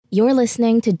You're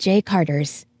listening to Jay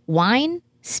Carter's Wine,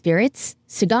 Spirits,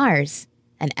 Cigars,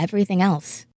 and Everything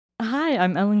Else. Hi,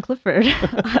 I'm Ellen Clifford.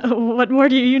 What more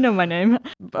do you know my name?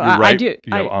 You're right. I do.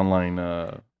 You have online.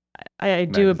 I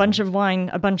do a bunch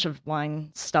magazines. of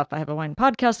wine stuff. I have a wine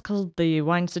podcast called The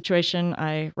Wine Situation.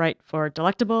 I write for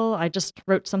Delectable. I just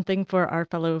wrote something for our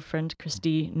fellow friend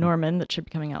Christy Norman that should be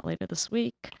coming out later this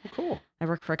week. Oh, cool. I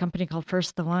work for a company called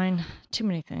First the Wine. Too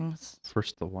many things.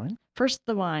 First the wine. First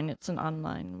the Wine. It's an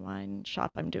online wine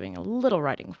shop I'm doing a little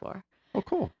writing for. Oh,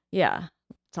 cool. Yeah,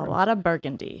 it's a Right. lot of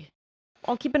Burgundy.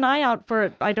 I'll keep an eye out for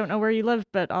it. I don't know where you live,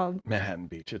 but I'll Manhattan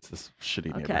Beach. It's this shitty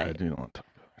Okay. neighborhood. You don't want to talk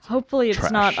about it. hopefully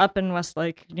it's not Trash. up in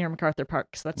Westlake near MacArthur Park,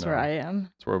 'cause that's where No. I am.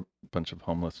 It's where a bunch of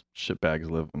homeless shitbags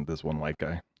live, and this one white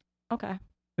guy. Okay.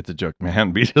 It's a joke.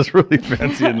 Manhattan Beach is really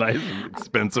fancy and nice and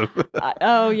expensive.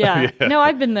 Oh yeah. Yeah. No,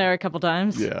 I've been there a couple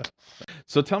times. Yeah.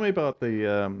 So tell me about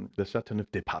the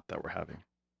Chateauneuf des Papes that we're having.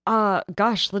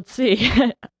 Gosh, let's see.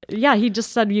 Yeah, he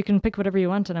just said you can pick whatever you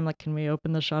want, and I'm like, can we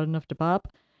open the Chateauneuf du Pape?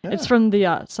 It's Yeah. from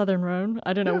the Southern Rhone.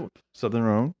 I don't know. Southern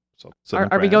Rhone. Southern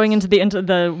Are we going France. into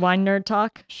the wine nerd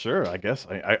talk? Sure, I guess.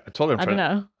 I told her I don't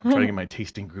know. I'm trying to get my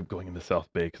tasting group going in the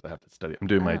South Bay because I have to study. I'm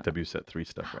doing my Oh. WSET 3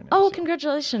 stuff right now. Oh, so-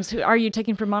 congratulations. Who are you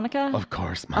taking for Monica? Of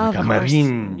course, Of Monica course.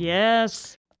 Marin.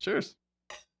 Yes. Cheers.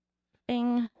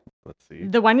 Bing. Let's see.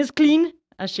 The wine is clean,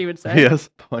 as she would say. Yes,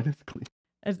 the wine is clean.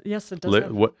 Yes, it does.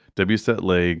 have- What WSET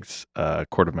legs,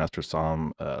 Court of Master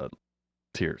Somm,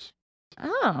 tears.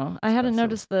 Oh, I hadn't Expensive.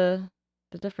 noticed the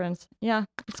difference. Yeah,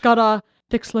 it's got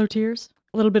thick, slow tears,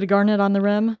 a little bit of garnet on the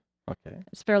rim. Okay.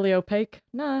 It's fairly opaque.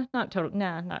 Nah, not total.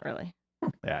 Nah, not really.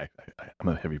 Yeah, I'm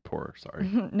a heavy pourer. Sorry.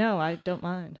 No, I don't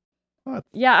mind. Oh, it's-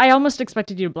 Yeah, I almost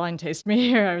expected you to blind taste me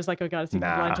here. I was like, oh god, is he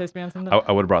gonna Nah. blind taste me on something?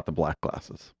 I would have brought the black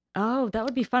glasses. Oh, that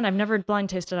would be fun. I've never blind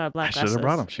tasted out of black I should glasses. have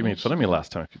brought them. She You made fun of me should.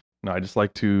 last time. No, I just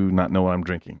like to not know what I'm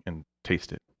drinking and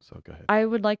taste it. So go ahead. I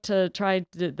would like to try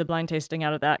the blind tasting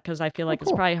out of that because I feel like it's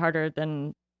cool. probably harder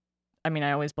than. I mean,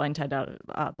 I always blind taste out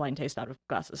of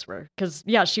glasses because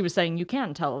yeah, she was saying you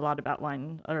can tell a lot about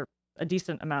wine or a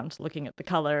decent amount looking at the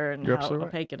color and You're how absolutely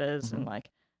right. opaque it is and Mhm. like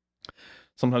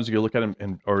Sometimes you can look at them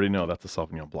and already know that's a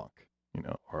Sauvignon Blanc,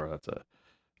 or that's a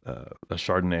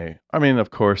Chardonnay. I mean,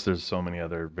 of course, there's so many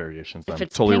other variations. if I'm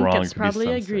it's totally pink, wrong. it's It could be probably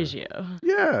a Sancerre. Grigio.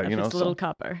 Yeah, If it's a little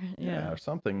copper, yeah, yeah. or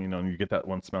something. And you get that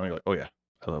one smell. And you're like, oh yeah,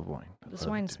 I love wine. I This love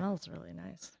wine it too. smells really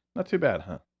nice. Not too bad,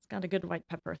 huh? It's got a good white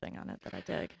pepper thing on it that I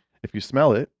dig. If you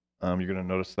smell it, you're gonna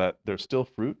notice that there's still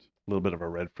fruit, a little bit of a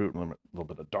red fruit, a little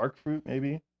bit of dark fruit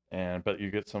maybe, but you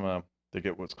get some. They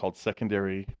get what's called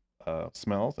secondary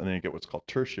smells, and then you get what's called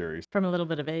tertiary From a little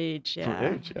bit of age, Fruit yeah.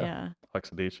 age, yeah.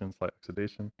 oxidation, slight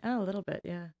oxidation. Oh, a little bit,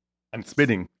 yeah. I'm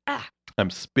spitting. Ah. I'm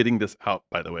spitting this out,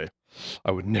 by the way.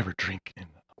 I would never drink in.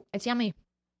 It's yummy.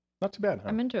 Not too bad, huh?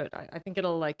 I'm into it. I think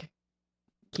it'll like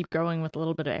keep growing with a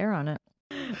little bit of air on it.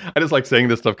 I just like saying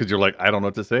this stuff because you're like, I don't know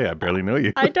what to say. I barely know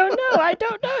you. I don't know. I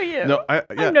don't know you. No, yeah,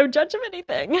 I'm no judge of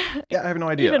anything. yeah, I have no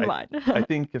idea. Even I, wine. I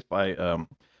think if I,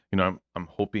 I'm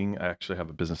hoping I actually have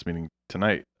a business meeting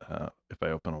tonight. If I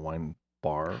open a wine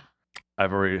bar,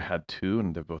 I've already had 2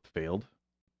 and they've both failed.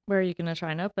 Where are you gonna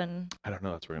try and open? I don't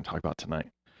know. That's what we're gonna talk about tonight.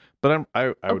 But I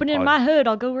would Open in my hood.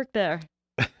 I'll go work there.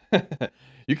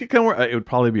 You could come. It would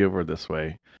probably be over this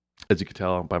way, as you can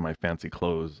tell by my fancy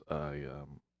clothes. I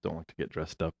don't like to get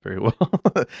dressed up very well,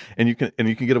 and you can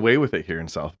get away with it here in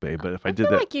South Bay. But if I did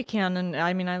feel that, like you can, and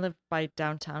I mean, I live by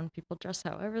downtown. People dress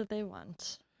however they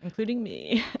want, including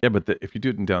me. yeah. But if you do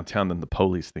it in downtown, then the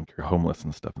police think you're homeless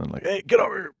and stuff, and they're like, "Hey, get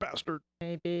over here, bastard!"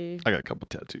 Maybe I got a couple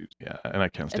tattoos. Yeah, and I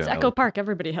can't stand. it's out. Echo Park.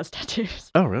 Everybody has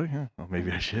tattoos. Oh, really? Yeah. Well,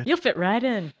 maybe I should. You'll fit right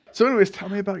in. So, anyways, tell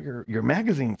me about your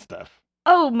magazine stuff.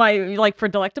 Oh, my, like for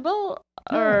Delectable?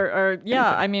 Yeah, Or yeah,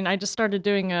 anything. I mean, I just started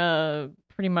doing a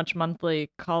pretty much monthly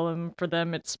column for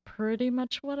them. It's pretty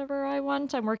much whatever I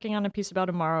want. I'm working on a piece about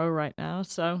Amaro right now,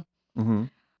 so. Mm-hmm.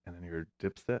 And then your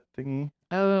dipset thingy.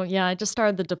 Oh, yeah, I just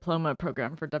started the diploma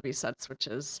program for WSETs, which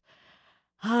is,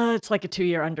 it's like a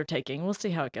 2-year undertaking. We'll see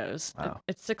how it goes. Wow.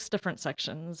 It's 6 different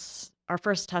sections. Our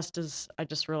first test is, I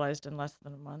just realized, in less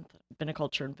than a month,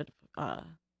 viniculture and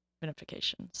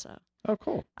vinification, so. Oh,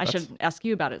 cool. I should ask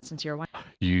you about it since you're a wine.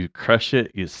 You crush it,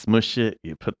 you smush it,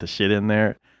 you put the shit in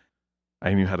there.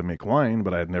 I knew how to make wine,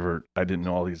 but I didn't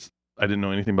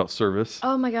know anything about service.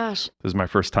 Oh my gosh. This is my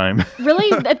first time.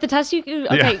 Really? At the test okay,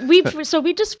 Yeah.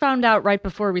 we just found out right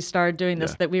before we started doing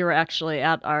this Yeah. that we were actually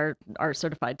at our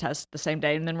certified test the same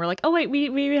day, and then we're like, oh wait,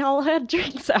 we all had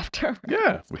drinks after.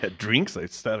 Yeah, we had drinks. I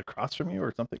sat across from you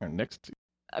or something, or next to you.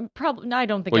 Probably no, I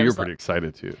don't think Well, I you were was pretty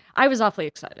excited too. I was awfully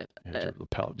excited. You had your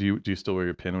lapel. Do you still wear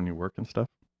your pin when you work and stuff?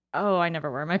 Oh, I never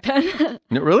wear my pen.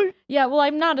 No, really? Yeah, well,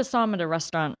 I'm not a som at a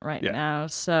restaurant right Yeah. now,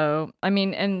 so I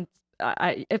mean, and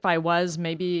if I was,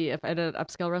 maybe if at an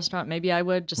upscale restaurant, maybe I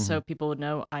would, just so people would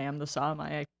know I am the som.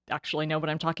 I actually know what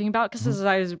I'm talking about, because as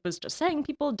I was just saying,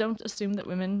 people don't assume that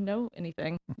women know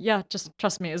anything. Yeah, just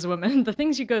trust me as a woman, the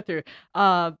things you go through.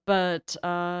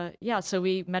 Yeah, so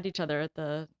we met each other at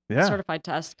the Yeah. certified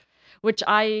test, which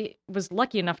I was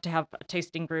lucky enough to have a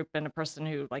tasting group and a person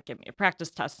who like gave me a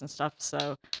practice test and stuff.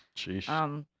 So Sheesh.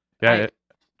 yeah, Go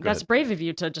that's ahead. brave of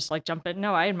you to just like jump in.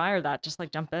 No, I admire that. Just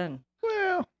like jump in.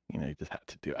 Well, you just had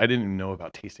to do. I didn't even know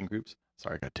about tasting groups.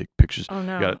 Sorry, I got to take pictures. Oh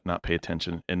no, You got to not pay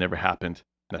attention. It never happened.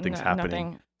 Nothing's happening.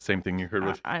 Nothing. Same thing you heard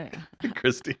with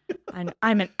Christy.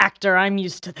 I'm an actor. I'm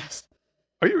used to this.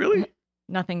 Are you really?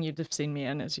 Nothing you'd have seen me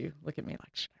in as you look at me like,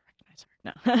 should I recognize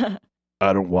her? No.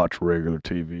 I don't watch regular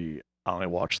TV. I only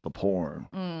watch the porn.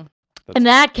 In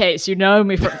that case, you know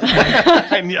me from.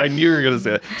 I knew you were going to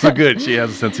say that. So good. She has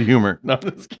a sense of humor. No, I'm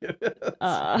just kidding.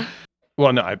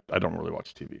 Well, no, I don't really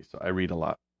watch TV, so I read a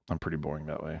lot. I'm pretty boring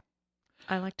that way.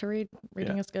 I like to read.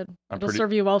 Reading is good. It'll pretty-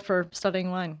 serve you well for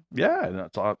studying wine. Yeah, and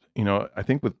that's all. I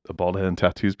think with a bald head and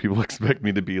tattoos, people expect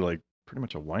me to be like pretty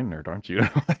much a wine nerd, aren't you?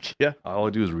 Like, yeah, all I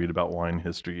do is read about wine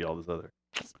history, all this other.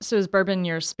 So is bourbon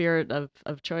your spirit of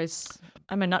choice?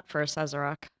 I'm a nut for a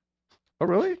Sazerac. Oh,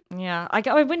 really? Yeah,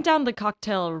 I went down the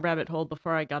cocktail rabbit hole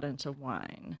before I got into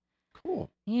wine. Cool.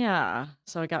 Yeah,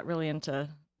 so I got really into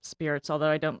spirits, although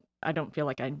I don't feel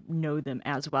like I know them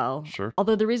as well. Sure.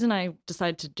 Although the reason I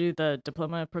decided to do the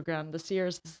diploma program this year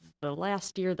is this is the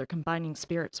last year they're combining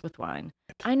spirits with wine.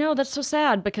 I know, that's so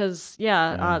sad because,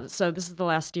 so this is the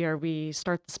last year. We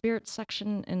start the spirits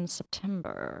section in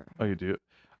September. Oh, you do?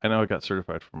 I know I got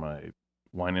certified for my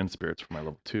wine and spirits for my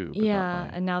level 2. But Yeah,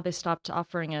 and now they stopped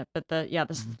offering it. But this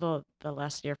is the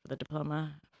last year for the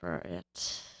diploma for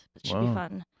it. It should be Wow.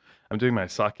 fun. I'm doing my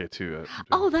sake too.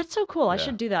 Oh, that's so cool. I Yeah.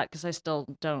 should do that because I still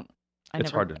don't.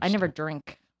 It's hard to I never understand.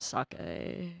 drink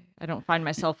sake. I don't find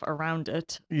myself around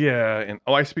it. Yeah, and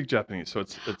I speak Japanese, so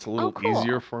it's a little cool.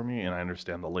 easier for me, and I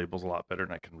understand the labels a lot better,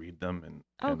 and I can read them.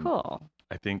 And Cool.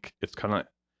 I think it's kind of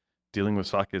dealing with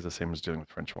sake is the same as dealing with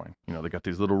French wine. They got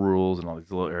these little rules and all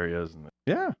these little areas, and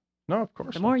yeah, no, of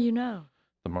course. The more you know.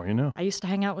 The more you know. I used to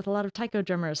hang out with a lot of taiko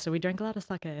drummers, so we drank a lot of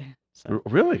sake. So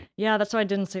Really? yeah, that's what I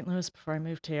did in St. Louis before I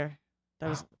moved here. That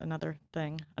was another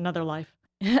thing, another life.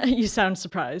 You sound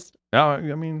surprised. Yeah,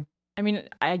 I mean,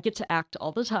 I get to act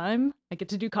all the time. I get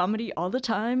to do comedy all the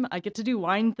time. I get to do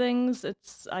wine things.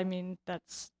 That's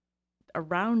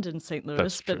around in St. Louis,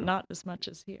 That's but true. not as much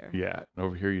as here. yeah. And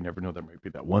over here, you never know. There might be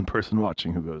that one person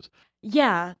watching who goes,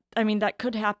 Yeah, that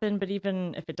could happen, but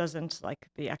even if it doesn't, like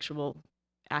the actual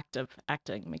act of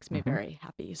acting makes me very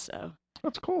happy. So,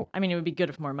 "That's cool." it would be good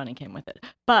if more money came with it.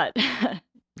 But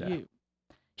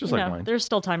Just like wine. there's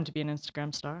still time to be an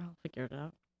Instagram star. I'll figure it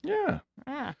out. Yeah.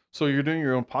 Ah. So you're doing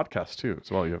your own podcast too,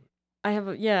 as well. You have. I have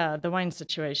the wine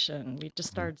situation. We just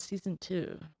started season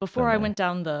 2. Before I nice. went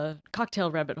down the cocktail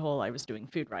rabbit hole, I was doing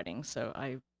food writing. So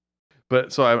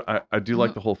But so I do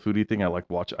like the whole foodie thing. I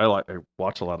watch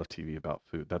a lot of TV about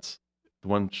food. That's the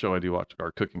one show I do watch.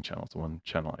 Our cooking channel is the one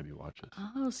channel I do watch.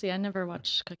 see, I never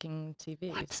watch cooking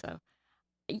TV. So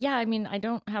yeah, I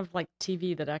don't have like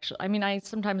TV that actually. I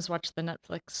sometimes watch the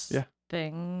Netflix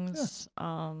things.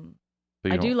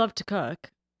 But I do love to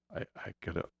cook.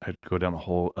 I'd go down a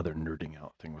whole other nerding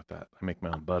out thing with that. I make my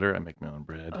own butter. I make my own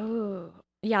bread. Oh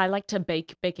yeah, I like to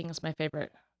bake. Baking is my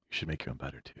favorite. You should make your own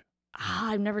butter too.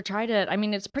 I've never tried it.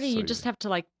 It's pretty. So You just easy. have to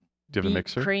like. Do you have a beat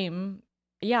mixer? Cream.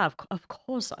 Yeah, of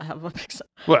course I have a mixer.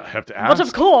 Well, I have to ask. But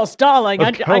of course, darling, Of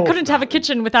I course, couldn't have a darling.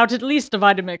 kitchen without at least a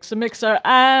Vitamix, a mixer,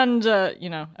 and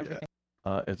everything.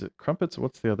 Is it crumpets?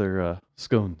 What's the other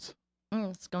scones?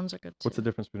 Scones are good too. What's the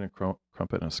difference between a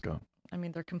crumpet and a scone?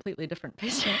 They're completely different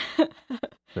pastry,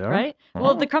 They are? right? Oh.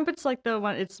 Well, the crumpet's like the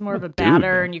one. It's more of a dude,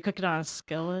 batter, man. and you cook it on a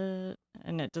skillet,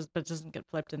 and it doesn't get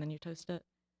flipped, and then you toast it.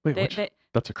 Wait, They- which? they-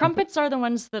 That's a crumpet. Crumpets are the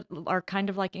ones that are kind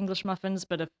of like English muffins,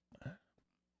 but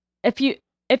if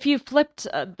you flipped,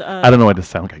 I don't know why the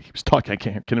sound guy keeps talking. I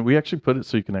can't. Can we actually put it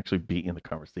so you can actually be in the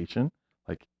conversation,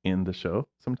 like in the show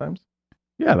sometimes?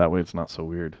 Yeah, that way it's not so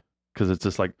weird. Because it's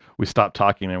just like we stop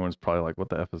talking, and everyone's probably like, "What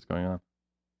the f is going on?"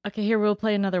 Okay, here we'll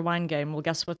play another wine game. We'll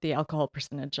guess what the alcohol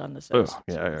percentage on this Oh, is.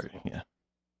 yeah.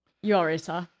 You already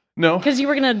saw. No. Because you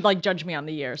were gonna like judge me on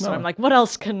the year, so No. I'm like, what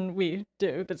else can we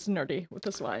do that's nerdy with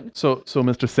this wine? So,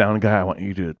 Mr. Sound Guy, I want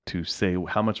you to say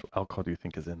how much alcohol do you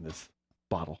think is in this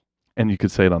bottle, and you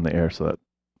could say it on the air so that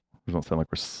we don't sound like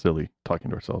we're silly talking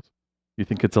to ourselves. You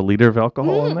think it's a liter of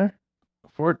alcohol in there?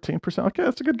 14%. Okay,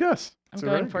 that's a good guess. I'm That's a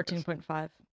going very good guess. 14.5.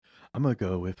 I'm gonna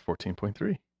go with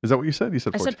 14.3. Is that what you said? You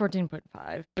said I 14. said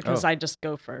 14.5 because Oh. I just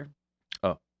go for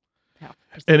Oh. half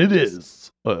And it percentages.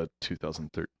 is a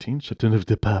 2013 Chateauneuf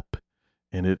de Pape,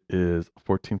 and it is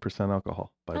 14%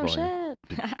 alcohol by Oh volume.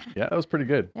 shit. Yeah, that was pretty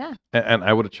good. Yeah. And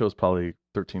I would have chose probably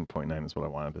 13.9 is what I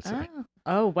wanted to say.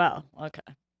 Oh well. Okay.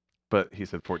 But he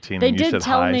said 14 They and you did said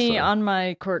tell high. me So on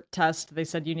my court test. They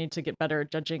said you need to get better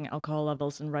at judging alcohol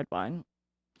levels in red wine.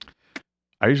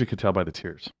 I usually could tell by the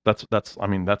tears. That's I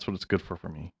mean, that's what it's good for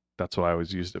me. That's what I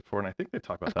always used it for. And I think they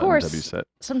talk about Of that course. in WSET.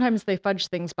 Sometimes they fudge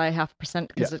things by 0.5%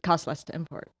 because Yeah. it costs less to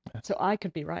import. Yeah. So I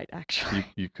could be right, actually.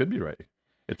 You could be right.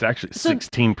 It's actually So-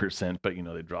 16%, but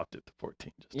they dropped it to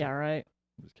 14. Yeah, right.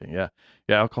 Just kidding. Yeah.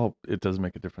 Yeah, alcohol, it does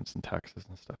make a difference in taxes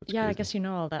and stuff. It's Yeah, I crazy. guess you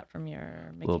know all that from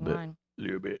your Little making bit. wine. A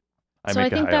little bit. So I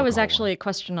make a think high that was alcohol actually a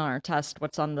question on our test.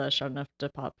 What's on the Chateauneuf de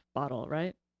Pape bottle,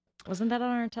 right? Wasn't that on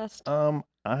our test? one.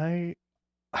 I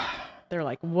They're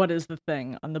like, what is the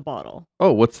thing on the bottle?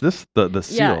 Oh, what's this? The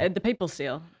seal. Yeah, the papal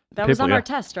seal. That was Papal, on our yeah.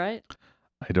 test, right?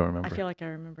 I don't remember. I feel like I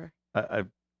remember. I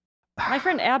My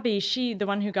friend Abby, the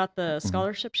one who got Mm-hmm. the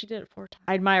scholarship, she did it 4 times.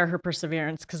 I admire her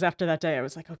perseverance because after that day, I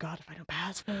was like, oh God, if I don't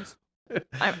pass this.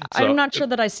 I'm not sure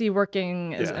that I see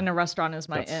working yeah. in a restaurant as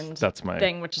my that's my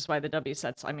thing, which is why the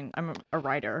WSETs, I mean, I'm a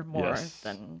writer more Yes.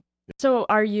 than. So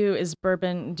is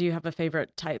bourbon, do you have a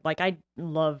favorite type? Like, I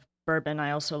love bourbon.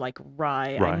 I also like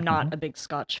rye. Rye, I'm not a big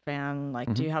Scotch fan.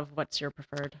 Like, do Mhm. you have, what's your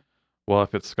preferred? Well,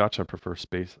 if it's Scotch, I prefer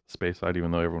Speyside,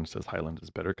 even though everyone says Highland is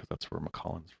better because that's where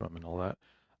Macallan's from and all that.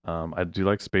 I do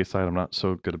like Speyside. I'm not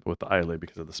so good with the Islay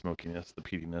because of the smokiness, the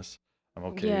peatiness. I'm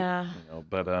okay. Yeah.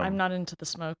 But I'm not into the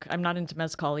smoke. I'm not into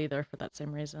mezcal either for that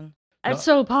same reason. No. It's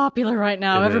so popular right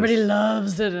now. It Everybody is.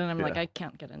 loves it. And I'm like, Yeah. I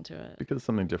can't get into it. because it's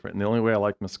something different. And the only way I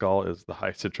like mezcal is the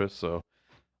high citrus. So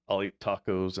I'll eat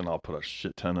tacos and I'll put a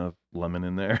shit ton of lemon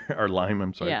in there or lime.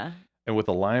 I'm sorry. Yeah. And with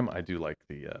the lime, I do like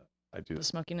the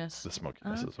smokiness. The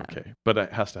smokiness is Okay. okay, but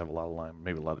it has to have a lot of lime,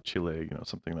 maybe a lot of chile,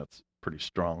 something that's pretty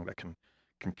strong that can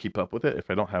keep up with it. If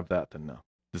I don't have that, then no.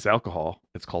 This alcohol,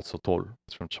 it's called Sotol.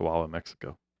 It's from Chihuahua,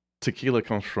 Mexico. Tequila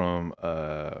comes from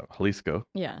Jalisco,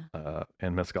 Yeah.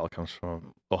 and mezcal comes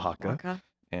from Oaxaca, Waka.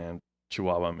 and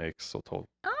Chihuahua makes Sotol.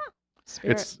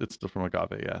 Spirit. It's from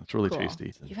agave, yeah. It's really Cool.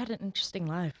 tasty. You've had an interesting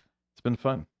life. It's been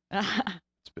fun.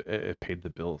 It paid the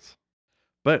bills.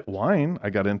 But wine I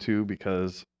got into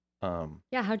because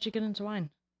Yeah. How'd you get into wine?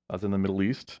 I was in the Middle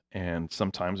East, and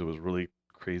sometimes it was really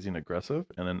crazy and aggressive,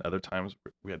 and then other times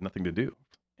we had nothing to do,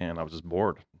 and I was just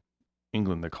bored.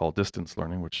 England, they call distance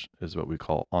learning, which is what we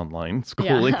call online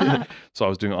schooling. Yeah. So I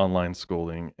was doing online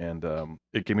schooling, and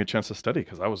it gave me a chance to study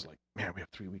because I was like, man, we have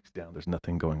 3 weeks down. There's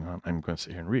nothing going on. I'm going to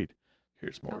sit here and read.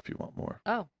 Here's more if you want more.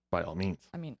 Oh. By all means.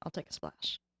 I mean, I'll take a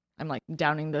splash. I'm like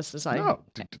downing this as I No,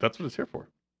 that's what it's here for.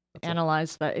 That's all.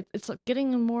 analyze that. It's like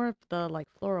getting more of the like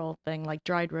floral thing, like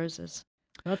dried roses.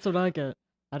 That's what I get.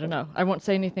 I don't know. I won't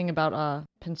say anything about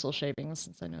pencil shavings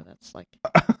since I know that's like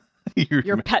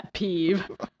your pet peeve.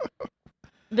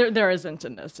 There isn't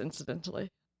in this,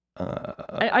 incidentally.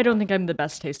 I don't think I'm the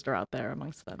best taster out there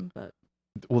amongst them, but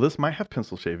Well, this might have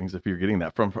pencil shavings if you're getting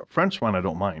that from French wine. I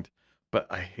don't mind, but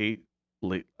I hate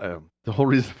late. The whole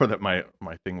reason for that, my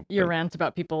thing. your rant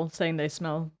about people saying they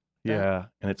smell. Yeah,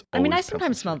 and it's. I mean, I always sometimes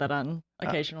pencil smell that shavings. on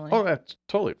occasionally. Oh, yeah,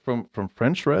 totally. From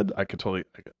French red, I could totally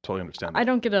understand. I That.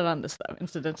 don't get it on this though,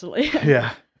 incidentally.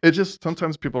 Yeah, it's just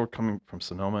sometimes people are coming from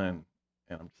Sonoma, and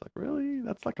I'm just like, really?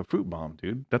 That's like a fruit bomb,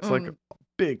 dude. That's like a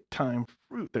big time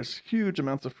fruit. There's huge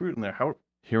amounts of fruit in there. How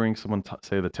hearing someone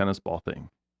say the tennis ball thing.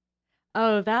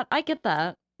 Oh, that I get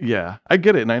that. Yeah, I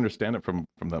get it, and I understand it from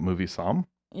that movie Psalm.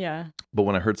 Yeah. But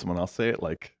when I heard someone else say it,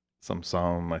 like some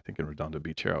Psalm, I think in Redondo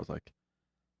Beach here, I was like,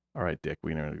 all right, Dick,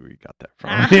 we know where you got that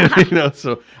from.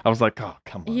 So I was like, oh,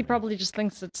 come on. He man. probably just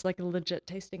thinks it's like a legit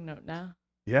tasting note now.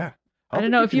 Yeah. I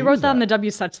don't know. If you wrote that on the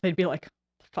W sets, they'd be like,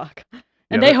 fuck. Yeah,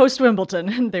 And they host Wimbledon,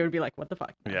 and they would be like, what the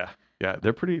fuck? Yeah. Yeah.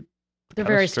 They're pretty. They're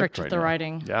kinda very strict with right the now.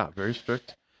 writing. Yeah. Very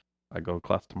strict. I go to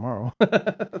class tomorrow.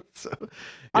 So,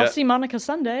 I'll yeah. see Monica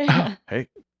Sunday. Hey,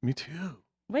 me too.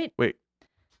 Wait. Wait.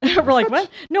 We're like, what?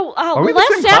 No, Are we in the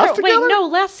same class Saturday. Wait, together? no,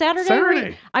 last Saturday.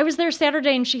 Saturday. I was there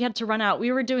Saturday, and she had to run out.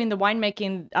 We were doing the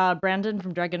winemaking. Brandon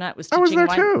from Dragonette was I teaching was there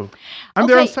wine. too. I'm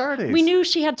there on Okay, Saturdays. We knew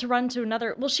she had to run to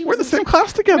another. Well, she We're in the wasn't same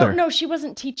class together. No, she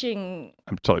wasn't teaching.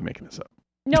 I'm totally making this up.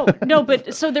 No,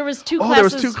 but so there was two Oh, classes. there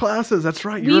was two classes. That's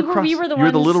right. We were the You were the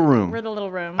ones- little room. We're the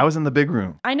little room. I was in the big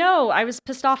room. I know. I was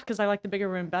pissed off because I like the bigger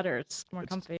room better. It's more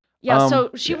comfy. Yeah, so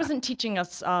she yeah. wasn't teaching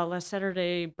us last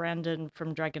Saturday. Brandon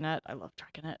from Dragonette, I love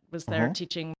Dragonette, was there Uh-huh.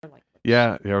 teaching. Like,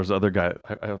 Yeah, there was the other guy.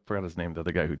 I forgot his name. The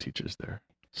other guy who teaches there.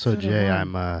 So So do Jay, I.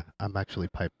 I'm actually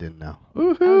piped in now.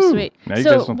 Woohoo! Oh, sweet. Now you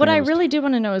guys So don't what think I was- really do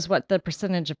want to know is what the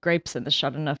percentage of grapes in the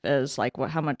Chateauneuf is. Like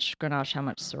how much Grenache, how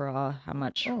much Syrah, how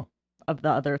much Oh. of the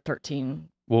other 13.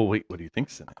 Well, wait. What do you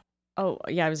think's in it? Oh,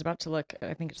 yeah, I was about to look.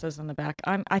 I think it says on the back.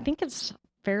 I think it's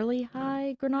fairly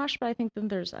high Grenache, but I think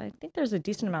there's a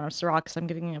decent amount of Syrah because I'm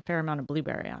getting a fair amount of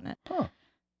blueberry on it. Huh.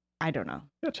 I don't know.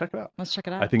 Yeah, check it out. Let's check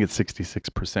it out. I think it's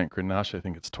 66% Grenache. I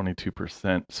think it's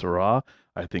 22% Syrah.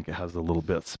 I think it has a little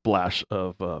bit splash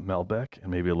of Malbec and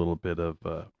maybe a little bit of.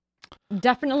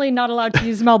 Definitely not allowed to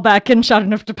use Malbec and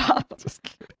Chateauneuf du Pape. Just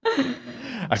kidding.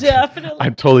 Definitely.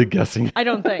 I'm totally guessing. I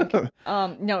don't think.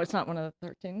 No, it's not one of the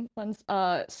 13 ones.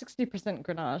 60%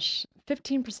 Grenache,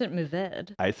 15%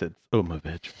 Mourvèdre, I said, oh my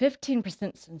bitch. 15%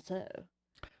 Cinsault,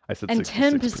 I said and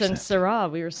 10% 66%.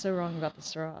 Syrah. We were so wrong about the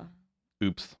Syrah.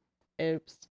 Oops.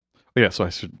 Oops. Oh, yeah, so I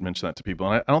should mention that to people.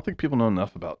 And I don't think people know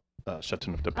enough about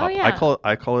Chateauneuf du Pape. Oh, yeah.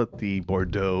 I call it the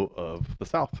Bordeaux of the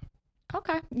South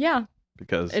Okay. Yeah.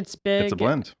 because It's big. it's a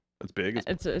blend. It's big.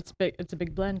 It's big. It's a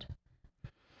big blend.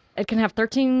 It can have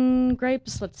 13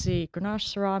 grapes. Let's see: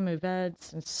 Grenache, Syrah, Mourvèdre,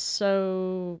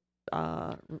 Cinsault,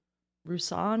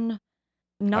 Roussanne.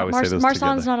 Not always say those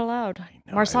Marsanne's together. not allowed. I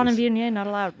know, Marsanne and I was- Viognier not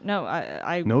allowed. No,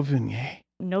 I No Viognier.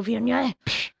 no Viognier.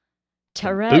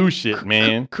 Terret. Bullshit,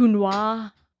 man.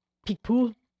 Counois,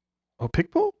 Picpoul. Oh,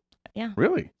 Picpoul? Yeah.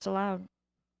 Really? It's allowed.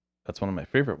 That's one of my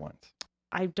favorite wines.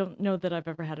 I don't know that I've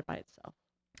ever had it by itself.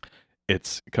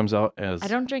 It comes out as I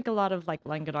don't drink a lot of like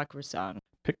Languedoc Roussanne.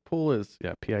 Picpoul is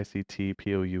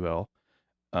Pictpoul.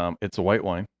 It's a white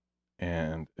wine,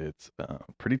 and it's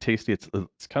pretty tasty. It's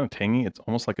kind of tangy. It's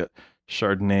almost like a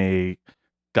Chardonnay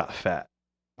got fat.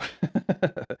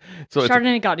 So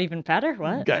Chardonnay got even fatter.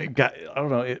 What? I don't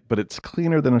know, but it's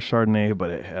cleaner than a Chardonnay, but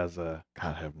it has a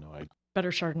God, I have no idea.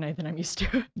 Better Chardonnay than I'm used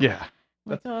to. Yeah,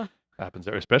 Like, happens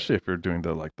there, especially if you're doing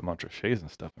the Montrachets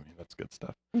and stuff. I mean, that's good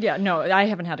stuff. yeah, no, I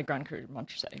haven't had a Grand Cru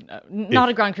Montrachet. No, not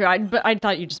a Grand Cru. But I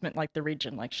thought you just meant like the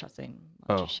region, like Chassagne.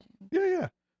 Oh. Montrachet. Yeah.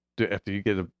 After you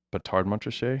get a Batard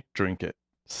Montrachet, drink it,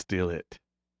 steal it.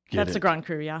 Get That's it. a Grand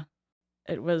Cru, yeah.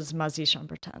 It was Mazy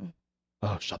Chambertin.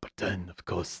 Oh, Chambertin, of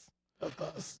course. Of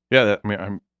course. Yeah,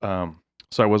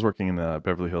 so I was working in the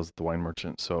Beverly Hills at the wine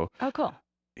merchant. So Oh, cool.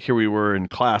 here we were in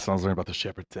class, and I was learning about the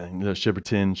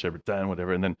Chambertin,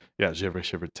 whatever. And then,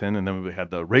 Chambertin. And then we had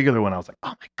the regular one. I was like,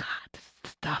 oh my God, this is the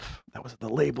stuff. That was the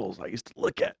labels I used to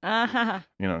look at,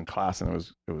 in class. And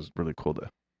it was really cool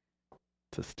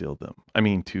to steal them. I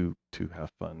mean, to have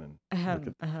fun and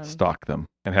look at, stock them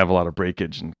and have a lot of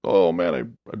breakage. And, oh man,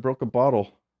 I broke a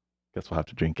bottle. Guess we'll have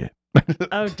to drink it.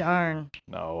 Oh, darn.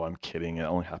 No, I'm kidding. It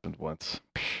only happened once.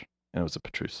 And it was a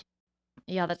Petrus.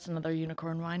 Yeah, that's another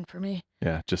unicorn wine for me.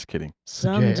 Yeah, just kidding.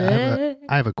 So, Jay, Someday.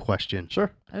 I have a question.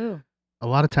 Sure. Oh. A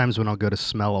lot of times when I'll go to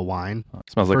smell a wine, It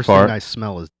smells like first fart. thing I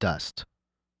smell is dust.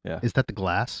 Yeah. Is that the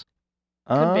glass?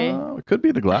 Could be. It could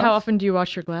be the glass. How often do you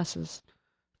wash your glasses?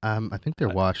 I think they're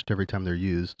washed every time they're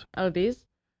used. Oh, these?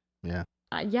 Yeah.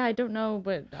 Yeah, I don't know,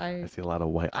 but I see a lot of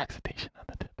white oxidation on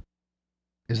the tip.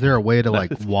 Is there a way to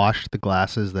That is- wash the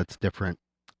glasses that's different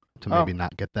to Oh. maybe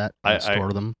not get that and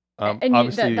store them? and you,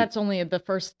 Obviously, that's only the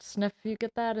first sniff you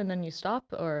get that, and then you stop,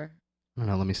 or I don't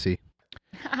know. Let me see.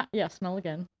 yeah, smell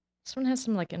again. This one has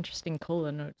some like interesting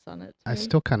cola notes on it. I too.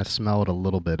 still kind of smell it a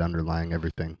little bit underlying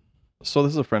everything. so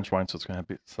this is a French wine, so it's going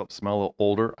to smell a little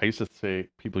older.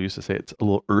 People used to say it's a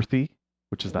little earthy,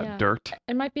 which is that Yeah. dirt.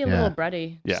 It might be a Yeah. little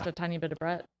bready, just Yeah. a tiny bit of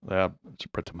Brett.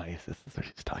 Brettanomyces is what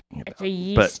she's talking about. It's a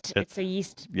yeast. But It's a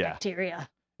yeast yeah. bacteria.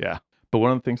 But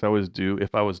one of the things I always do,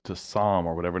 if I was to somm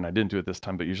or whatever, and I didn't do it this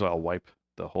time, but usually I'll wipe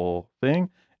the whole thing,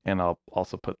 and I'll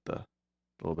also put the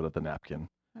little bit of the napkin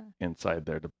inside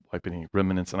there to wipe any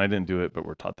remnants. And I didn't do it, but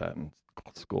we're taught that in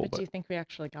school. But do But you think we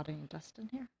actually got any dust in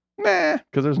here? nah,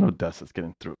 because there's no dust that's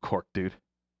getting through a cork, dude.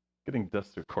 Getting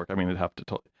dust through a cork, I mean, it'd have to.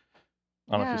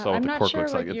 I don't know if you saw what I'm the not cork sure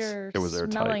looks what like. you're It was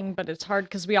airtight. smelling, but it's hard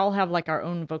because we all have like our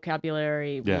own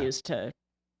vocabulary we Yeah. use to.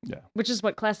 Yeah. Which is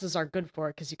what classes are good for,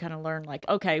 because you kind of learn like,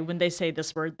 okay, when they say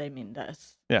this word, they mean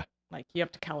this. Yeah. Like you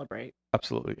have to calibrate.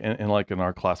 Absolutely. And like in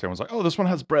our class, everyone's like, oh, this one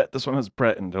has Brett. This one has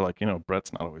Brett. And they're like,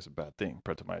 Brett's not always a bad thing.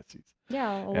 Brettanomyces.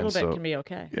 Yeah, a little bit so- can be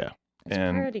okay. Yeah. It's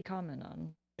and- pretty common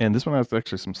on. And this one has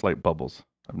actually some slight bubbles,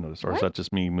 I've noticed. Or is What? that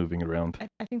just me moving it around?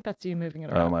 I think that's you moving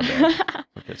it Oh, around. my bad.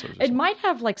 Okay, so It might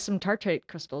have like some tartrate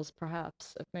crystals,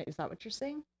 perhaps. Is that what you're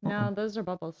seeing? No, Uh-uh. those are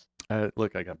bubbles.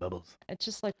 Look, I got bubbles. It's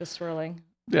just like the swirling.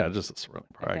 Yeah, just a swirling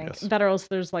part, I think. guess. That or else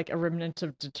there's like a remnant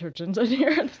of detergent in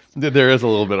here. There is a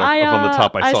little bit of up on the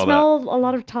top. I saw smell a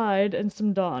lot of Tide and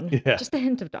some Dawn. Yeah. Just a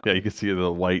hint of Dawn. that. Yeah, you can see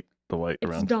the white It's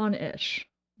around. Dawn-ish.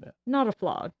 Yeah. Not a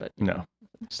flawed, but you No. know,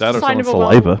 just That a or sign someone's of a well-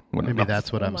 saliva. Maybe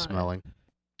that's what Oh I'm my. smelling.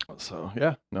 So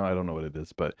yeah, no, I don't know what it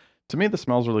is, but to me the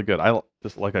smell's really good.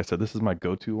 This, like I said, this is my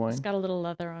go-to wine. It's got a little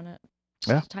leather on it. Just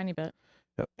Yeah. a tiny bit.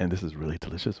 Yep. And this is really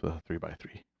delicious with a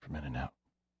 3x3 from In-N-Out.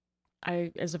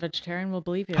 I, as a vegetarian, will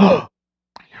believe you. You're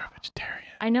a vegetarian.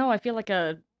 I know. I feel like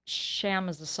a sham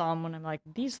as a psalm when I'm like,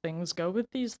 these things go with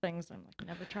these things. I'm like,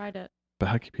 never tried it. But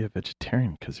how can you be a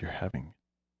vegetarian because you're having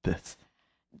this?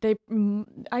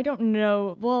 I don't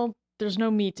know. Well, there's no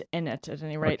meat in it at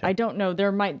any rate. Okay. I don't know.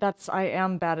 I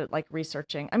am bad at like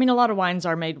researching. I mean, a lot of wines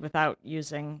are made without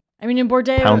using. I mean, in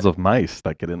Bordeaux. Pounds of mice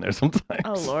that get in there sometimes.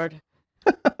 Oh Lord.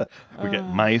 We get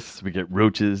mice, we get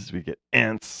roaches, we get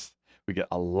ants, we get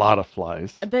a lot of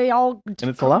flies. They all And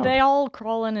it's allowed. They all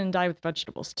crawl in and die with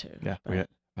vegetables too. Yeah, but-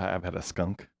 I've had a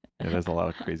skunk. Yeah, there's a lot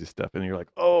of crazy stuff, and you're like,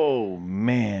 oh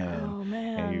man, Oh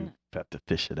man. and you have to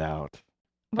fish it out.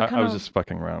 What I was just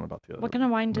fucking around about the other. What kind of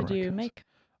wine did you Americans. make?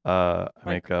 I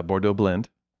make a Bordeaux blend.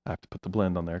 I have to put the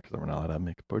blend on there because we're not allowed to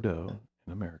make Bordeaux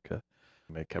in America.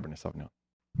 I make Cabernet Sauvignon.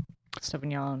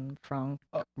 Sauvignon, Franc,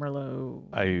 Merlot.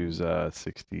 I use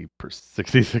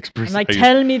 66%. I'm like,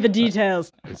 tell me the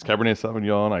details. It's Cabernet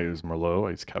Sauvignon. I use Merlot.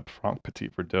 I use Cab Franc, Petit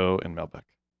Verdot, and Malbec.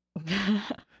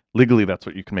 Legally, that's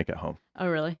what you can make at home. Oh,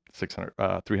 really?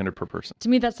 300 per person. To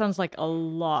me, that sounds like a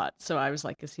lot. So I was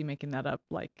like, is he making that up?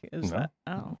 Like, is No. that?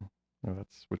 Oh. No,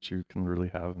 that's what you can really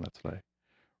have, and that's what I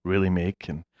really make.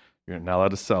 And you're not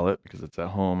allowed to sell it because it's at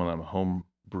home, and I'm a home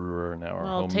brewer now. Or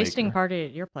Well, home tasting maker. party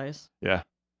at your place. Yeah.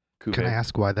 Can Cuvée. I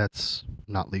ask why that's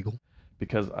not legal?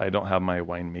 Because I don't have my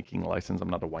winemaking license. I'm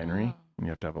not a winery, Oh. and you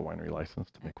have to have a winery license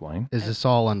to make wine. Is this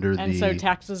all under And the? so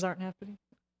taxes aren't happening.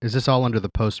 Is this all under the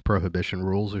post-prohibition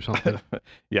rules or something?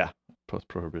 Yeah,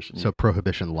 post-prohibition. So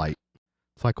prohibition light.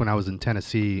 It's like when I was in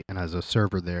Tennessee and as a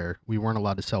server there, we weren't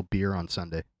allowed to sell beer on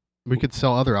Sunday. We could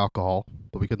sell other alcohol,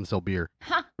 but we couldn't sell beer.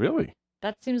 Really?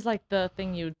 That seems like the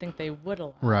thing you'd think they would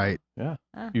allow. Right, Yeah.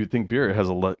 Ah. You'd think beer has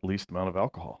a least amount of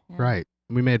alcohol. Yeah. right.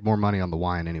 We made more money on the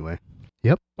wine anyway.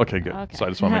 Okay, good. Okay. So I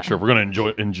just want to make sure we're going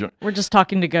to enjoy. We're just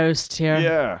talking to ghosts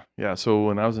here. Yeah. So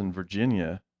when I was in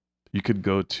Virginia, you could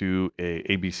go to a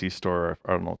ABC store.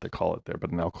 I don't know what they call it there, but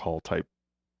an alcohol type.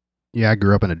 Yeah, I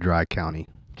grew up in a dry county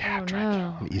Oh,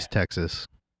 no. in East Texas.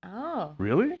 Oh.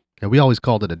 Really? Yeah, we always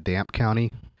called it a damp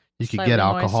county. You could Slightly get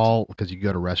moist. alcohol because you could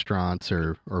go to restaurants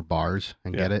or bars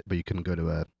and Yeah. get it, but you couldn't go to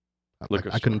a Liquor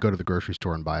I couldn't store. go to the grocery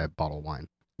store and buy a bottle of wine.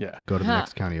 Yeah. Go to the Huh.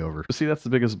 next county over. But see, that's the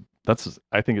biggest.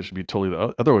 I think it should be totally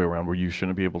the other way around, where you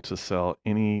shouldn't be able to sell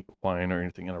any wine or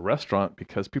anything in a restaurant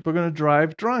because people are going to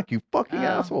drive drunk. You fucking Oh.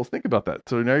 assholes! Think about that.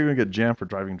 So now you're going to get jammed for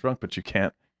driving drunk, but you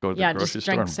can't go to the Yeah, grocery just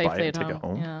store drink and buy safely it and at take it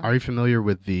home. Yeah. Are you familiar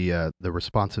with the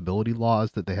responsibility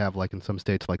laws that they have, like in some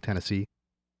states, like Tennessee?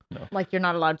 Like you're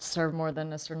not allowed to serve more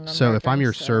than a certain number. So of if I'm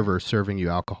your drinks, server serving you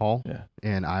alcohol, Yeah.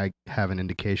 and I have an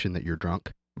indication that you're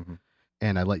drunk, Mhm.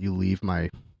 and I let you leave my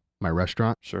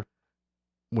restaurant, Sure.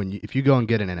 if you go and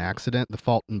get in an accident, the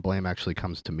fault and blame actually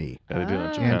comes to me Yeah, they do that in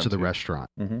Ah. Japan and to the too. restaurant.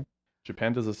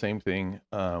 Japan does the same thing.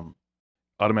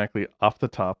 Automatically off the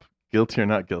top, guilty or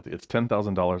not guilty, it's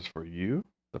 $10,000 for you,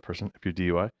 the person, if you're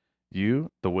DUI,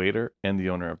 you, the waiter, and the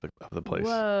owner of the place.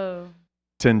 Whoa.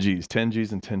 10 G's, 10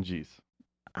 G's, and 10 G's.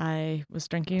 I was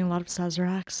drinking a lot of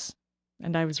Sazeracs,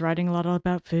 and I was writing a lot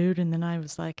about food, and then I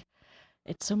was like,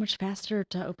 it's so much faster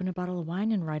to open a bottle of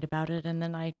wine and write about it. And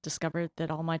then I discovered that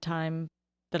all my time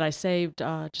that I saved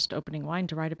just opening wine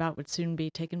to write about would soon be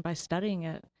taken by studying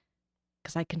it,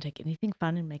 because I can take anything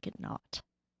fun and make it not,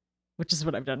 which is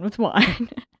what I've done with wine.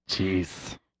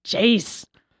 Jeez. Jace.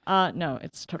 No,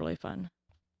 it's totally fun.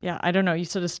 Yeah, I don't know. You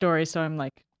said a story, so I'm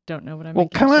like, don't know what I'm Well,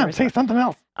 making come on, stories say about. something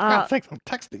else. For Uh, God's sakes, I'm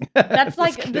texting. That's Just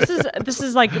like kidding. this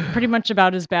is like pretty much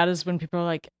about as bad as when people are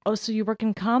like, "Oh, so you work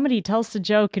in comedy? Tell us a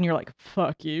joke," and you're like,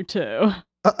 "Fuck you too."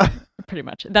 Pretty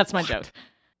much. That's my joke.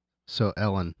 So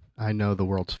Ellen, I know the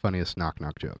world's funniest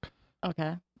knock-knock joke.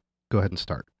 Okay, Go ahead and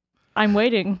start. I'm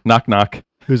waiting. Knock, knock.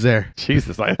 Who's there?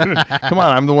 Jesus. Come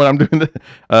on, I'm the one. I'm doing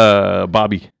the.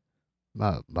 Bobby.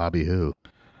 Bobby who?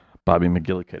 Bobby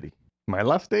McGillicuddy. My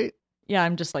last date? Yeah,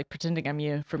 I'm just like pretending I'm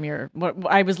you from your. What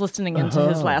I was listening into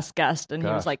his Oh, last guest, and he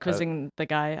was gosh, like quizzing the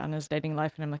guy on his dating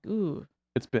life, and I'm like, ooh,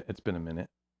 It's been a minute.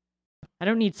 I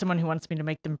don't need someone who wants me to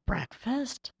make them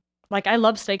breakfast. Like I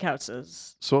love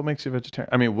steakhouses. So what makes you a vegetarian?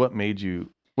 I mean, what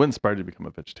inspired you to become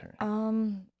a vegetarian?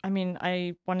 I mean,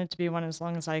 I wanted to be one as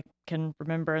long as I can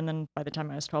remember, and then by the time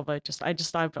I was 12,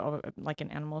 I'm like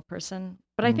an animal person.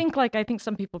 But I Mhm. think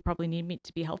some people probably need meat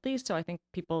to be healthy, so I think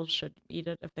people should eat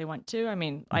it if they want to. I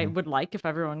mean, I Mhm. would like if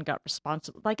everyone got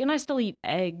responsible. Like, and I still eat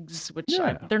eggs, which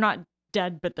Yeah. they're not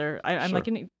dead, but I'm like,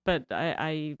 Sure. but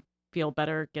I feel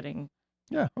better getting.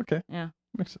 Yeah, okay. Yeah.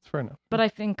 Makes sense. Fair enough. But I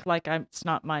think like it's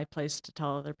not my place to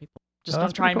tell other people Just Oh, don't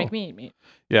that's try and pretty make me eat meat.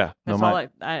 Yeah. No,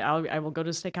 That's all I will go to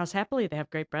a steakhouse happily. They have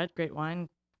great bread, great wine,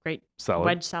 great salad.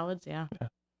 wedge salads. Yeah.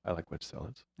 I like wedge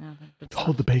salads. Yeah, good Oh,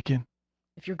 stuff. the bacon.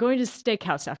 If you're going to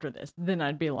steakhouse after this, then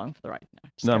I'd be along for the ride.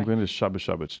 No, I'm going to shabu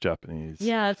shabu. It's Japanese.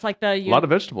 Yeah, it's like A lot of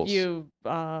vegetables. You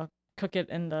cook it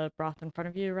in the broth in front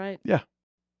of you, right? Yeah.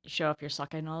 You show off your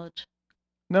sake knowledge.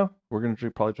 No, we're going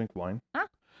to probably drink wine. Huh?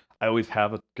 I always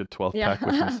have a good 12 pack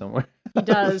with me somewhere. He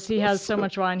does. He has so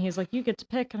much wine. He's like, you get to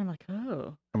pick. And I'm like,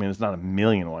 oh. I mean, it's not a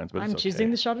million wines, but I'm it's choosing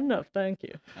okay. the Chateauneuf. Thank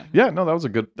you. Yeah, no, that was a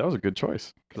good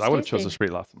choice. Because It's I would have chosen tasty.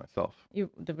 straight Lassa myself.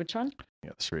 The which one? You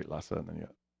got the straight Lassa, and then you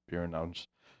got Beer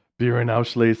and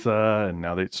Auslese, and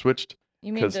now they switched.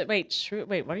 You mean 'Cause- the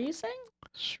wait, what are you saying?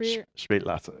 Schrier. Straight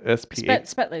Lassa. SPA.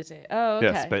 Spetlese. Oh, okay.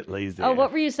 Yeah, Spetlese. Oh,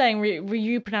 what were you saying? Were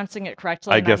you pronouncing it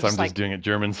correctly? I And guess I'm just like, doing it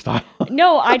German style.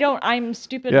 No, I don't. I'm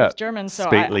stupid Yeah, with German, so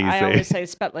I Spetlese. always say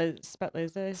Spetlese.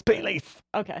 Spetlese.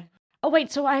 Okay. Oh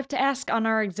wait, so I have to ask on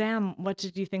our exam, what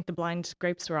did you think the blind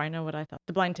grapes were? I know what I thought.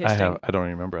 The blind tasting. I don't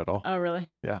remember at all. Oh really?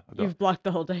 Yeah. I don't. You've blocked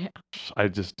the whole day. I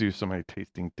just do so many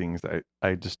tasting things.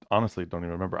 I just honestly don't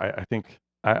even remember. I think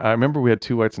I remember we had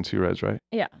 2 whites and 2 reds, right?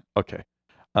 Yeah. Okay.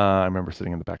 I remember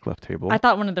sitting in the back left table. I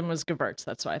thought one of them was Gewürz.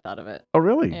 That's why I thought of it. Oh,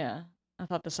 really? Yeah. I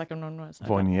thought the second one was.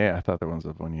 Viognier. I thought there was a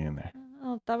Viognier in there.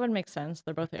 Oh, that would make sense.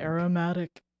 They're both aromatic.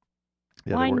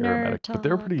 Yeah, they Wine were aromatic, nerd but they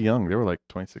were talk. pretty young. They were like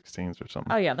 2016s or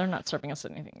something. Oh yeah, they're not serving us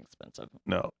anything expensive.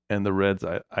 No, and the reds,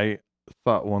 I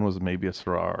thought one was maybe a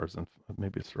Syrah or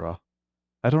maybe a Syrah.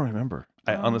 I don't remember.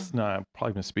 I Oh. honestly, no, I'm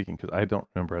probably misspeaking because I don't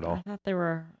remember at I all. thought they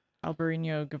were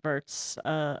Albarino, Gewürz,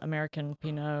 American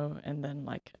Pinot, and then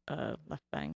like Left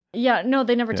Bank. Yeah, no,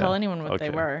 they never tell Yeah, anyone what they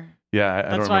okay. were. Yeah, I That's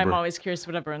don't why remember. I'm always curious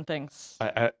what everyone thinks.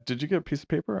 Did you get a piece of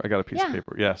paper? I got a piece of Yeah.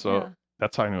 paper. Yeah, so Yeah.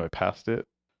 that's how I knew I passed it.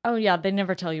 Oh yeah, they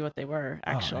never tell you what they were Oh,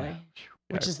 actually, yeah. Phew.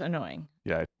 Yeah, which is annoying.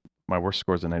 my worst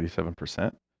score is a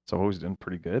 97%, so I've always done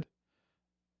pretty good.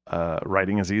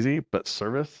 Writing is easy, but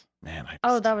service, man,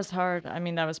 Oh, that was hard. I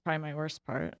mean, that was probably my worst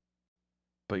part.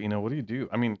 But what do you do?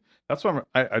 I mean, that's what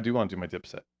I do want to do my dip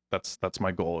set. That's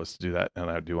my goal is to do that, and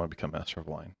I do want to become master of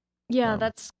wine. Yeah, Um,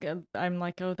 that's good. I'm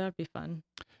like, oh, that'd be fun.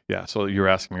 Yeah. So you were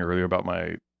asking me earlier about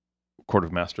my court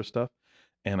of master stuff,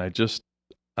 and I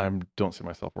don't see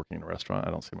myself working in a restaurant.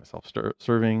 I don't see myself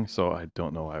serving, so I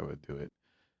don't know how I would do it.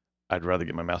 I'd rather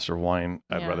get my master of wine.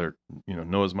 I'd Yeah. rather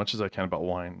know as much as I can about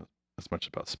wine, as much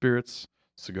about spirits,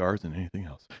 cigars, and anything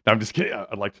else. No, I'm just kidding.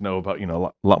 I'd like to know about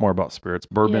a lot more about spirits.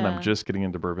 Bourbon. Yeah. I'm just getting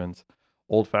into bourbons.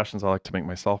 Old fashions I like to make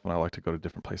myself, and I like to go to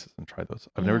different places and try those.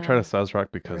 I've never tried Yeah. a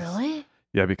Sazerac because Really?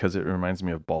 yeah, because it reminds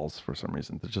me of balls for some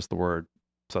reason. It's just the word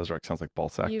Sazerac sounds like ball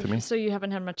sack to me. So you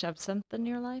haven't had much absinthe in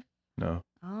your life? No,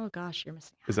 Oh gosh, you're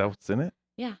missing. is that what's in it?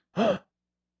 Yeah.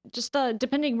 Just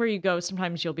depending where you go,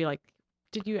 sometimes you'll be like,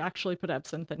 did you actually put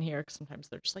absinthe in here? 'Cause sometimes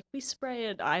they're just like, we spray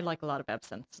it. I like a lot of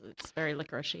absinthe. It's very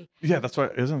licoricey. Yeah, that's why.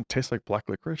 Doesn't it taste like black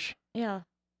licorice? Yeah.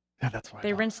 Yeah, that's why.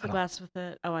 They rinse the glass with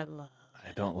it. Oh, I love I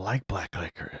it. don't like black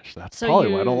licorice. That's So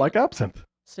probably why I don't you- like absinthe.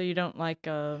 So you don't like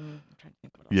I'm trying to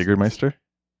think what else. it is. Jägermeister.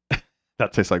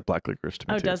 That tastes like black licorice to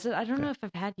me Oh, too. does it? I don't Yeah. know if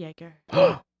I've had Jaeger.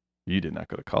 You did not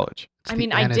go to college. It's I the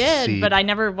mean, I anise did, seed. but I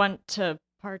never went to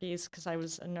parties because I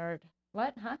was a nerd.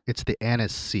 What? Huh? It's the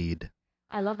anise seed.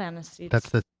 I love anise seeds.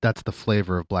 That's the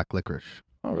flavor of black licorice.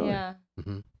 Oh, really? Yeah.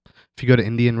 If you go to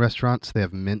Indian restaurants, they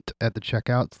have mint at the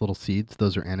checkouts, little seeds.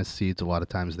 Those are anise seeds. A lot of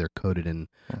times they're coated in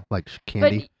Yeah. like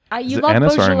candy. But Is you it love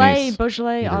anise or Beaujolais. anise?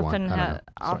 Beaujolais Either one, often I don't know. Sorry.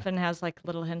 often has like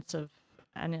little hints of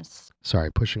anise.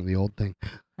 Sorry, pushing the old thing.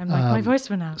 I'm like, my Um, voice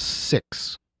went out.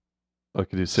 6. Oh, you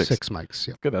could do 6. 6 mics.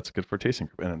 Yeah. Good. That's good for a tasting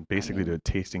group, and then basically do a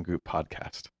tasting group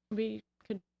podcast. We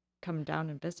could come down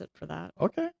and visit for that.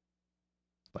 Okay.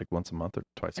 Like once a month or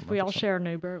twice a If month. we or all something. share an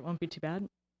Uber, it won't be too bad.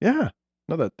 Yeah.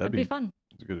 No, that'd That'd be fun.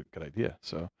 a good idea.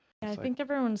 So. Yeah, I it's like- think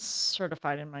everyone's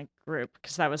certified in my group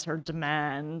because that was her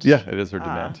demand. Yeah, it is her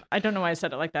demand. I don't know why I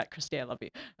said it like that, Christy. I love you.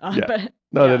 Yeah. But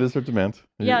No, yeah. that is her demand.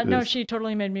 Yeah, It no, is. she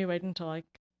totally made me wait until like.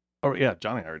 Oh yeah,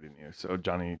 Johnny I already knew. So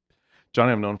Johnny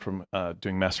I've known from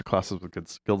doing master classes with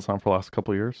Guildson for the last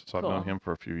couple of years. So I've known Cool. him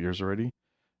for a few years already.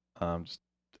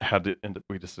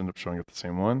 We just ended up showing up the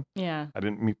same one. Yeah. I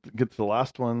didn't get to the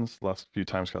last few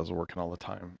times because I was working all the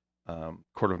time.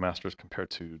 Court of Masters compared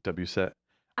to WSET.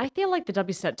 I feel like the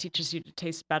W set teaches you to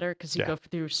taste better because you Yeah. go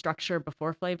through structure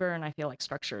before flavor, and I feel like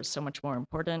structure is so much more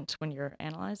important when you're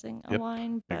analyzing a Yep,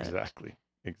 wine. But Exactly.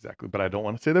 But I don't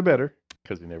want to say they're better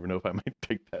because you never know if I might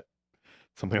take that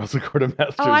something else at Court of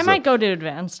Masters. oh, I so- might go to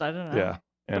advanced. I don't know. Yeah.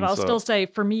 But And I'll so- still say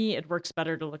for me, it works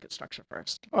better to look at structure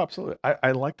first. Oh, absolutely.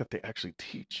 I like that they actually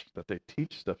teach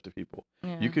stuff to people.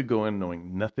 Yeah. You could go in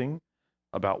knowing nothing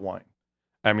about wine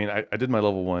I mean, I did my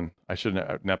level 1. I should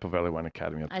have Napa Valley Wine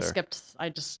Academy up I there. skipped. I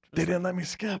just They was didn't let me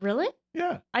skip. like, really?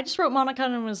 Yeah. I just wrote Monica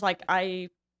and was like, I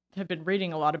have been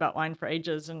reading a lot about wine for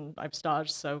ages and I've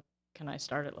staged, so can I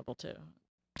start at level 2?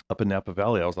 Up in Napa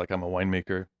Valley, I was like, I'm a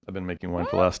winemaker. I've been making wine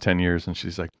for the last 10 years. And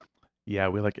she's like, yeah,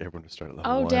 we like everyone to start at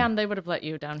level 1. Oh, damn, they would have let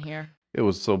you down here. It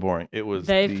was so boring. It was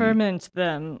They the- ferment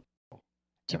them. Do you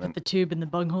And then- put the tube in the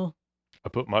bunghole? I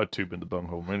put my tube in the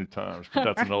bunghole many times, but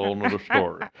that's another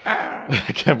story.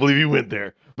 I can't believe you went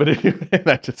there. But anyway,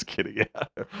 I'm just kidding. Yeah,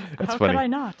 that's How funny. could I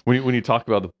not? When you talk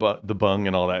about the bung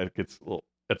and all that, it gets a little.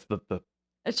 It's the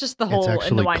It's just the hole It's in the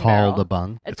actually wine called barrel. a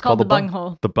bung. It's called the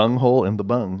bunghole. the bung hole and the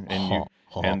bung,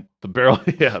 and the barrel.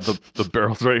 Yeah, the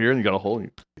barrel's right here, and you got a hole.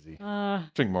 Easy.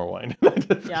 Drink more wine.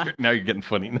 Yeah. Now you're getting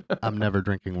funny. I'm never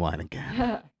drinking wine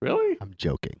again. Really? I'm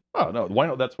joking. Oh no,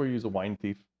 wine. That's where you use a wine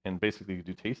thief, and basically you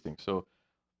do tasting. So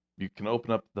you can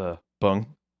open up the bung.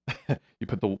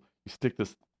 You stick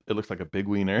this. It looks like a big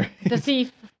wiener. The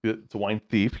thief. It's a wine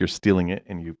thief. You're stealing it,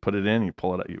 and you put it in. You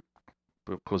pull it out. You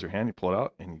close your hand. You pull it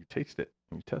out, and you taste it.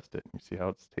 And you test it. And you see how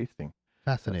it's tasting.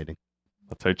 Fascinating.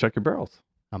 That's how you check your barrels.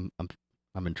 I'm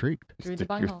intrigued. Through the Stick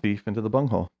your bunghole. thief into the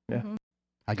bunghole. Yeah. Mhm.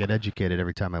 I get educated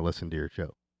every time I listen to your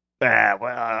show. Well,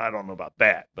 I don't know about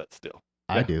that, but still.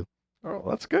 I Yeah. do. Oh,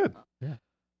 that's good. Yeah.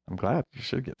 I'm glad. You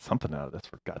should get something out of this,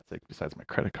 for God's sake, besides my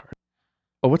credit card.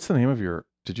 Oh, what's the name of your?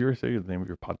 Did you ever say the name of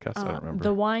your podcast? I don't remember.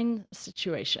 The wine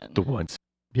situation. The ones.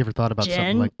 Have you ever thought about something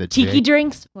Gin? like the Tiki Jay,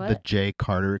 drinks? What? the Jay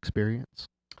Carter experience?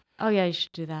 Oh, yeah, you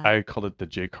should do that. I called it the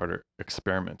Jay Carter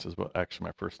Experiment. Is what actually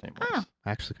my first name was. Oh.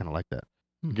 I actually kind of like that.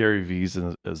 Gary V's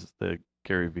is the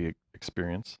Gary V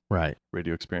Experience, Right.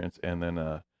 radio experience, and then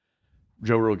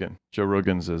Joe Rogan. Joe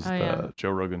Rogan's is Oh, the yeah.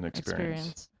 Joe Rogan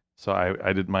experience. So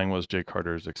I did mine was Jay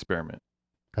Carter's Experiment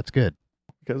That's good.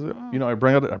 because I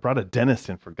brought a dentist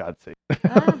in, for God's sake.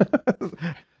 Ah.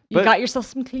 You But- got yourself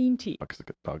some clean teeth. Because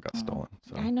the dog got stolen.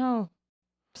 So I know.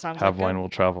 Sounds have like wine good. will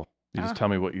travel. You just Ah. tell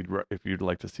me what if you'd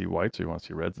like to see whites or you want to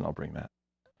see reds, and I'll bring that.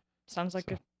 Sounds like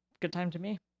So. a good time to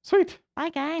me. Sweet. Bye,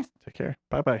 guys. Take care.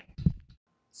 Bye bye.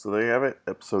 So there you have it,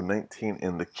 episode 19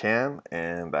 in the can,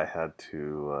 and I had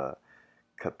to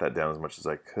cut that down as much as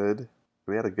I could.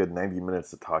 We had a good 90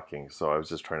 minutes of talking, so I was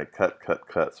just trying to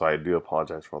cut. So I do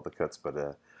apologize for all the cuts,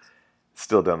 but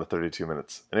still down to 32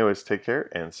 minutes. Anyways, take care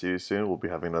and see you soon. We'll be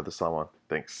having another salmon.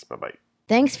 Thanks. Bye bye.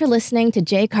 Thanks for listening to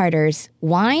Jay Carter's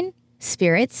Wine,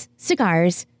 Spirits,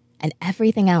 Cigars, and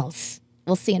Everything Else.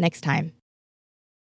 We'll see you next time.